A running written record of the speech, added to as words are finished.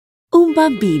un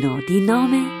bambino di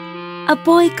nome, a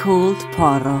boy called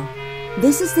Porro.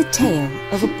 This is the tale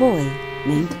of a boy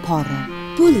named Porro.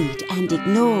 Bullied and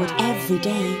ignored every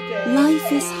day, life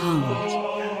is hard.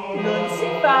 Non si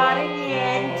fare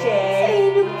niente. Sei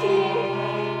inutile.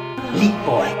 Leap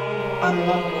boy, I'm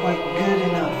not quite good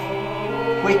enough,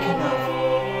 quick enough,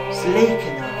 sleek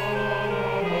enough.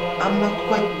 I'm not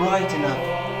quite bright enough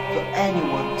for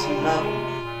anyone to love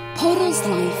me. Porro's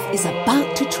life is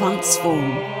about to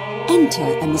transform.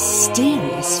 Enter a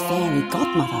mysterious fairy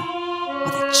godmother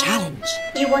with a challenge.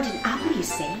 You want an apple, you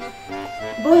say?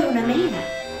 Vuoi una mela?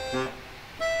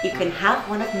 You can have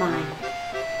one of mine.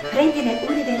 Prendine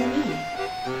una delle mie.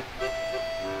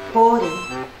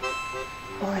 Boring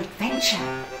or adventure.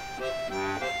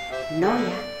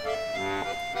 Noia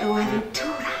o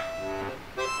avventura.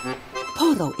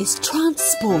 Porro is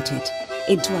transported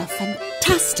into a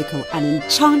fantastical and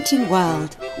enchanting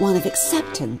world, one of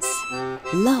acceptance,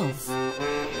 love.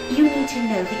 You need to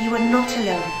know that you are not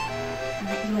alone and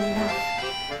that you are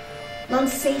loved. Non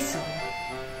sei solo.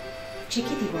 C'è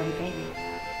chi ti vuole bene.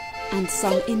 And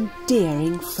some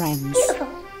endearing friends.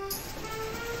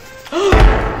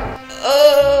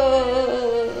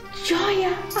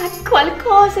 Gioia ha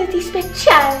qualcosa di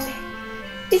speciale.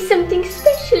 There's something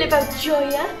special about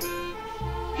Gioia.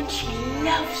 And she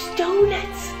loves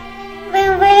donuts.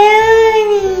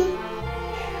 Buoni.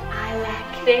 Alla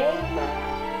crema.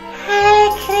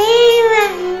 Alla crema.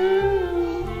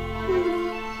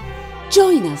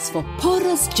 Join us for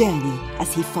Porro's journey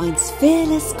as he finds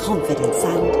fearless confidence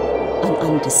and an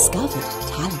undiscovered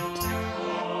talent.